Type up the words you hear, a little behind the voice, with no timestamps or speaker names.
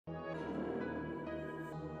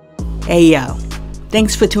Hey yo,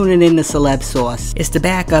 thanks for tuning in to Celeb Sauce. It's the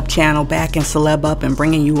backup channel backing Celeb up and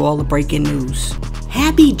bringing you all the breaking news.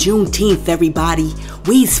 Happy Juneteenth, everybody.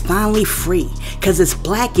 We's finally free, cause it's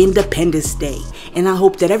Black Independence Day. And I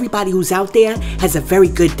hope that everybody who's out there has a very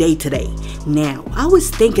good day today. Now, I was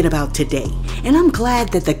thinking about today, and I'm glad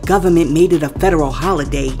that the government made it a federal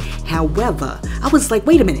holiday. However, I was like,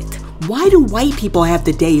 wait a minute. Why do white people have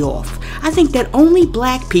the day off? I think that only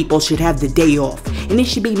black people should have the day off, and it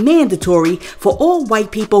should be mandatory for all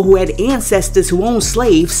white people who had ancestors who owned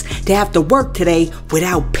slaves to have to work today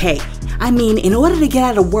without pay. I mean, in order to get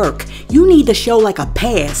out of work, you need to show like a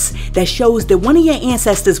pass that shows that one of your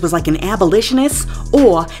ancestors was like an abolitionist,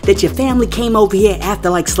 or that your family came over here after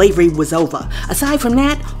like slavery was over. Aside from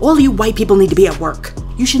that, all you white people need to be at work.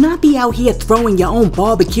 You should not be out here throwing your own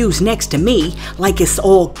barbecues next to me like it's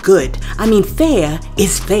all good. I mean, fair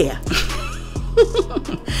is fair.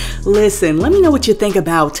 Listen, let me know what you think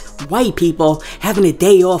about white people having a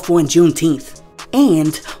day off on Juneteenth.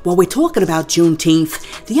 And while we're talking about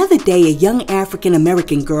Juneteenth, the other day a young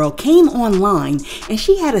African-American girl came online and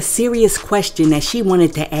she had a serious question that she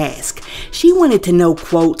wanted to ask. She wanted to know,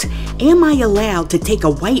 quote, "Am I allowed to take a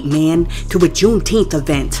white man to a Juneteenth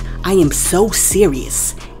event? I am so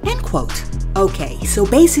serious," end quote. Okay, so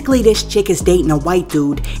basically this chick is dating a white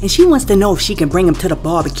dude and she wants to know if she can bring him to the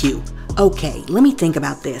barbecue. Okay, let me think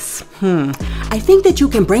about this. I think that you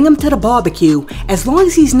can bring him to the barbecue as long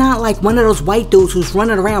as he's not like one of those white dudes who's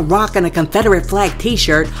running around rocking a Confederate flag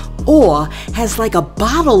t-shirt or has like a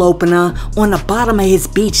bottle opener on the bottom of his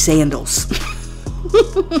beach sandals.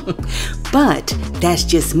 But that's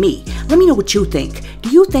just me. Let me know what you think. Do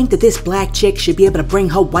you think that this black chick should be able to bring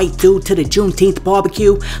her white dude to the Juneteenth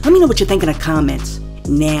barbecue? Let me know what you think in the comments.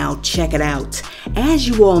 Now, check it out. As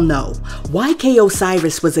you all know, YK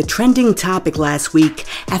Osiris was a trending topic last week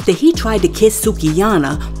after he tried to kiss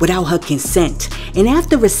Sukihana without her consent, and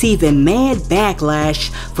after receiving mad backlash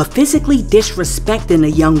for physically disrespecting a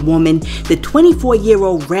young woman, the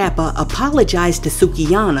 24-year-old rapper apologized to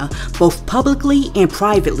Sukihana both publicly and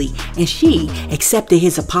privately, and she accepted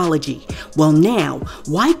his apology. Well now,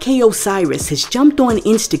 YK Osiris has jumped on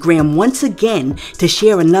Instagram once again to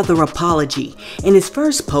share another apology. In his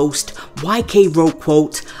first post, YK wrote,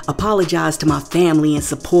 quote, "Apologize to my family and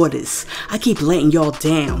supporters. I keep letting y'all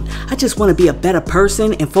down. I just want to be a better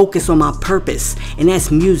person and focus on my purpose, and that's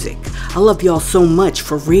music. I love y'all so much,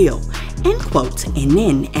 for real," end quote. And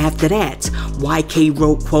then after that, YK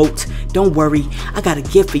wrote, quote, "Don't worry, I got a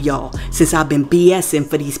gift for y'all since I've been BSing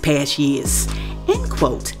for these past years," end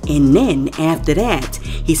quote. And then after that,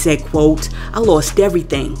 he said, quote, "I lost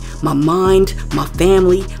everything. My mind, my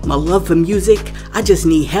family, my love for music. I just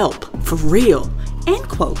need help, for real," end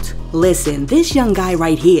quote. Listen, this young guy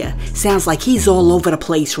right here sounds like he's all over the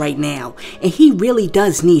place right now, and he really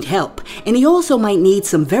does need help. And he also might need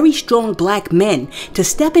some very strong black men to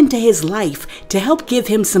step into his life to help give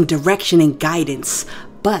him some direction and guidance.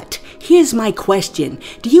 But here's my question.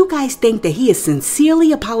 Do you guys think that he is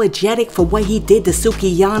sincerely apologetic for what he did to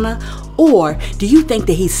Sukihana? Or do you think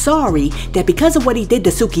that he's sorry that because of what he did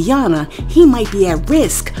to Sukihana, he might be at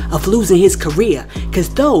risk of losing his career? Because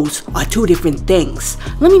those are two different things.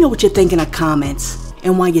 Let me know what you think in the comments.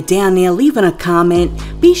 And while you're down there leaving a comment,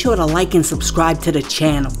 be sure to like and subscribe to the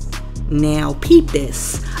channel. Now, peep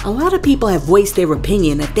this. A lot of people have voiced their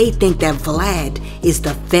opinion that they think that Vlad is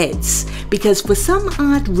the feds. Because for some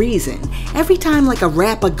odd reason, every time like a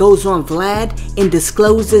rapper goes on Vlad and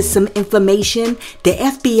discloses some information, the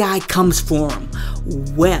FBI comes for him.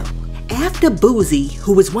 Well, after Boozy,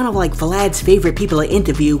 who was one of like Vlad's favorite people to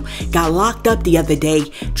interview, got locked up the other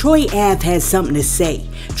day, Troy Ave has something to say.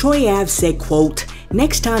 Troy Ave said, quote,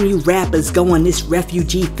 "Next time you rappers go on this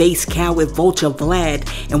refugee face coward vulture Vlad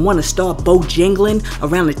and want to start bojangling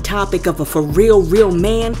around the topic of a for real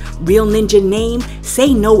man, real ninja name,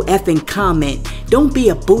 say no effing comment. Don't be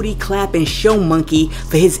a booty clapping show monkey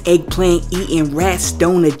for his eggplant eating rat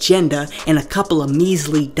stone agenda and a couple of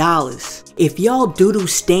measly dollars. If y'all doodoo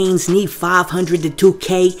stains need 500 to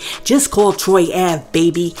 2K, just call Troy Ave,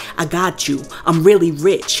 baby. I got you. I'm really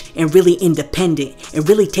rich and really independent and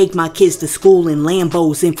really take my kids to school in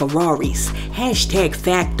Lambos and Ferraris. Hashtag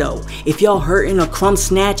facto. If y'all hurting or crumb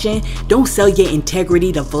snatching, don't sell your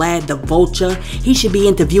integrity to Vlad the Vulture. He should be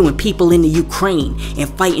interviewing people in the Ukraine and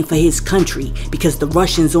fighting for his country because the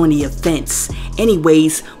Russians on the offense.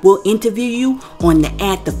 Anyways, we'll interview you on the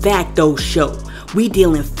At The Facto show. We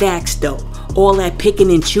dealing facts though. All that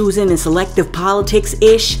picking and choosing and selective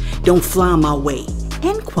politics-ish don't fly my way,"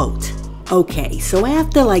 end quote. Okay, so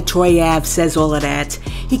after like Troy Ave says all of that,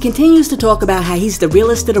 he continues to talk about how he's the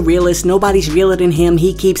realest of the realest, nobody's realer than him,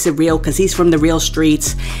 he keeps it real because he's from the real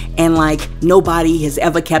streets, and like nobody has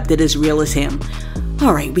ever kept it as real as him.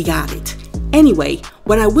 Alright, we got it. Anyway,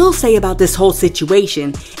 what I will say about this whole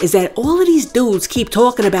situation is that all of these dudes keep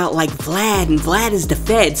talking about like Vlad and Vlad is the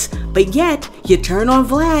feds, but yet you turn on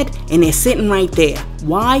Vlad and they're sitting right there.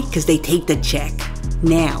 Why? Because they take the check.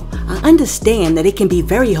 Now, I understand that it can be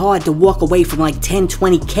very hard to walk away from like 10,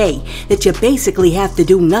 20K that you basically have to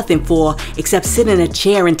do nothing for except sit in a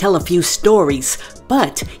chair and tell a few stories,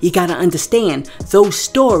 but you gotta understand, those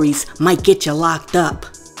stories might get you locked up.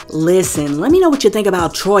 Listen, let me know what you think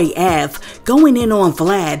about Troy Ave going in on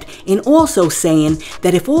Vlad and also saying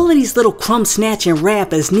that if all of these little crumb snatching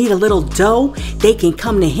rappers need a little dough, they can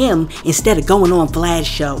come to him instead of going on Vlad's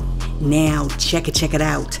show. Now, check it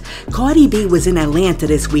out. Cardi B was in Atlanta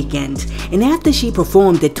this weekend, and after she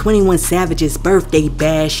performed at 21 Savage's birthday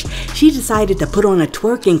bash, she decided to put on a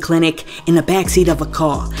twerking clinic in the backseat of a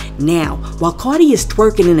car. Now, while Cardi is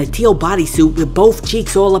twerking in a teal bodysuit with both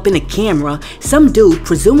cheeks all up in the camera, some dude,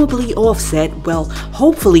 presumably Offset, well,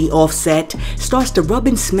 hopefully Offset, starts to rub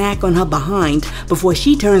and smack on her behind before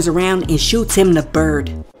she turns around and shoots him the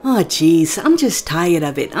bird. Oh jeez, I'm just tired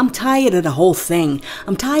of it. I'm tired of the whole thing.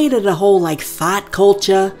 I'm tired of the whole like thought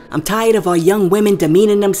culture. I'm tired of our young women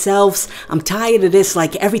demeaning themselves. I'm tired of this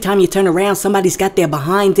like every time you turn around somebody's got their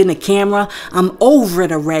behind in the camera. I'm over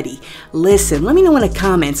it already. Listen, let me know in the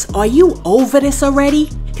comments, are you over this already?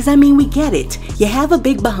 Because I mean, we get it. You have a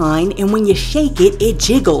big behind and when you shake it, it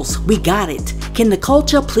jiggles. We got it. Can the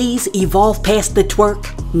culture please evolve past the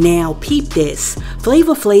twerk? Now peep this.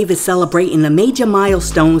 Flavor Flav is celebrating the major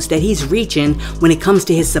milestones that he's reaching when it comes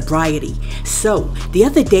to his sobriety. So, the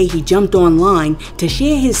other day he jumped online to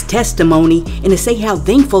share his testimony and to say how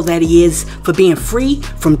thankful that he is for being free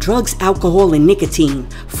from drugs, alcohol, and nicotine.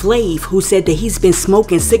 Flav, who said that he's been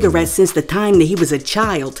smoking cigarettes since the time that he was a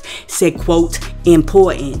child, said, quote,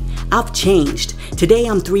 "Important. I've changed. Today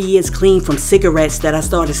I'm 3 years clean from cigarettes that I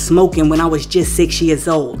started smoking when I was just 6 years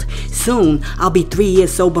old. Soon I'll be 3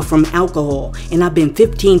 years sober from alcohol, and I've been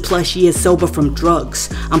 15 plus years sober from drugs.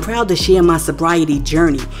 I'm proud to share my sobriety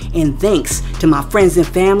journey, and thanks to my friends and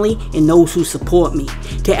family and those who support me.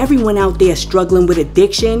 To everyone out there struggling with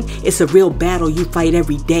addiction, it's a real battle you fight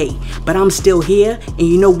every day, but I'm still here, and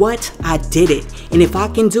you know what? I did it, and if I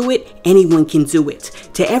can do it, anyone can do it.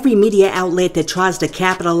 To every media outlet that tries to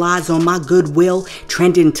capitalize on my goodwill,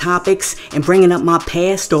 trending topics, and bringing up my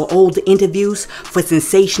past or old interviews for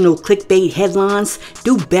sensational clickbait headlines,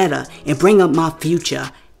 do better and bring up my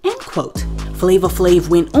future." End quote. Flavor Flav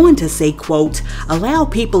went on to say, quote, "Allow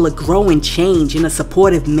people to grow and change in a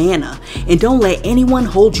supportive manner, and don't let anyone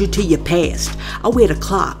hold you to your past. I wear the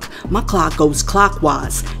clock. My clock goes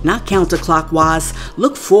clockwise, not counterclockwise.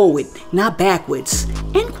 Look forward, not backwards."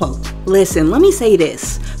 End quote. Listen, let me say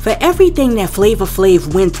this. For everything that Flavor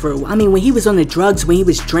Flav went through, I mean, when he was on the drugs, when he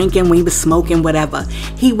was drinking, when he was smoking, whatever,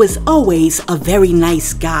 he was always a very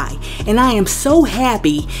nice guy. And I am so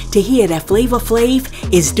happy to hear that Flavor Flav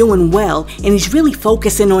is doing well and he's really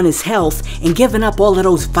focusing on his health and giving up all of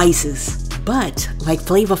those vices. But, like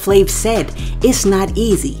Flavor Flav said, it's not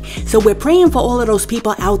easy. So we're praying for all of those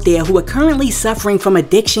people out there who are currently suffering from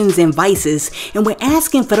addictions and vices, and we're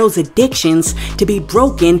asking for those addictions to be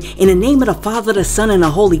broken in the name of the Father, the Son, and the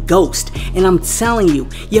Holy Ghost. And I'm telling you,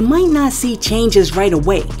 you might not see changes right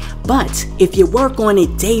away, but if you work on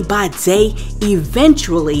it day by day,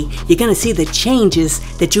 eventually you're gonna see the changes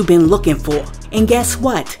that you've been looking for. And guess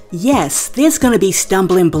what? Yes, there's gonna be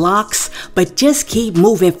stumbling blocks, but just keep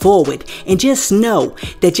moving forward and just know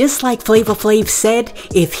that just like Flavor Flav said,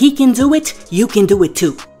 if he can do it, you can do it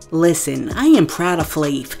too. Listen, I am proud of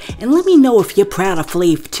Flav, and let me know if you're proud of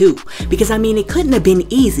Flav too, because I mean, it couldn't have been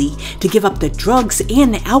easy to give up the drugs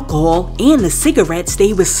and the alcohol and the cigarettes that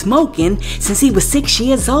he was smoking since he was 6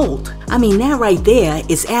 years old. I mean, that right there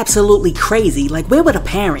is absolutely crazy. Like, where were the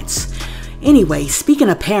parents? Anyway, speaking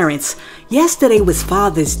of parents, yesterday was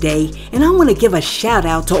Father's Day, and I want to give a shout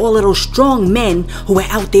out to all of those strong men who are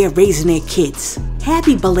out there raising their kids.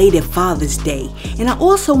 Happy belated Father's Day. And I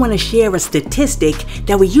also want to share a statistic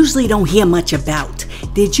that we usually don't hear much about.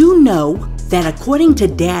 Did you know that according to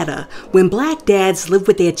data, when black dads live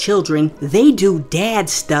with their children, they do dad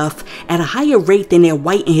stuff at a higher rate than their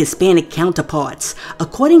white and Hispanic counterparts?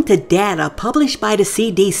 According to data published by the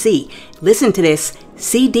CDC, listen to this,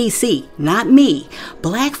 CDC, not me,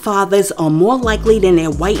 black fathers are more likely than their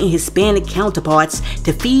white and Hispanic counterparts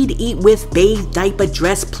to feed, eat with, bathe, diaper,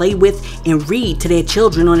 dress, play with, and read to their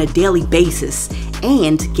children on a daily basis.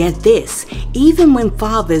 And get this, even when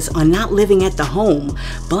fathers are not living at the home,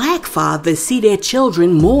 black fathers see their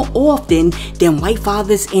children more often than white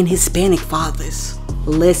fathers and Hispanic fathers.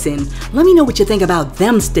 Listen, let me know what you think about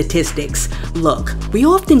them statistics. Look, we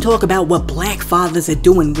often talk about what black fathers are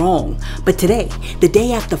doing wrong, but today, the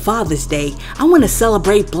day after Father's Day, I want to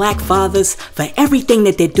celebrate black fathers for everything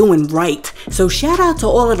that they're doing right. So shout out to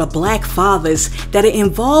all of the black fathers that are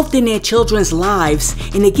involved in their children's lives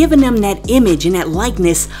and are giving them that image and that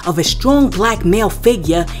likeness of a strong black male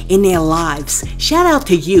figure in their lives. Shout out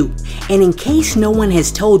to you. And in case no one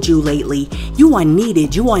has told you lately, you are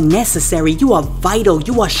needed, you are necessary, you are vital,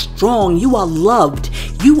 you are strong, you are loved.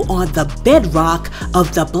 You are the bedrock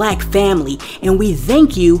of the black family, and we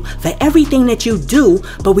thank you for everything that you do,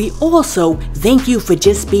 but we also thank you for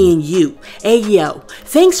just being you. Hey yo,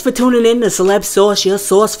 thanks for tuning in to Celeb Source, your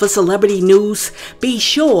source for celebrity news. Be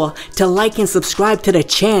sure to like and subscribe to the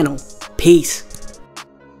channel. Peace.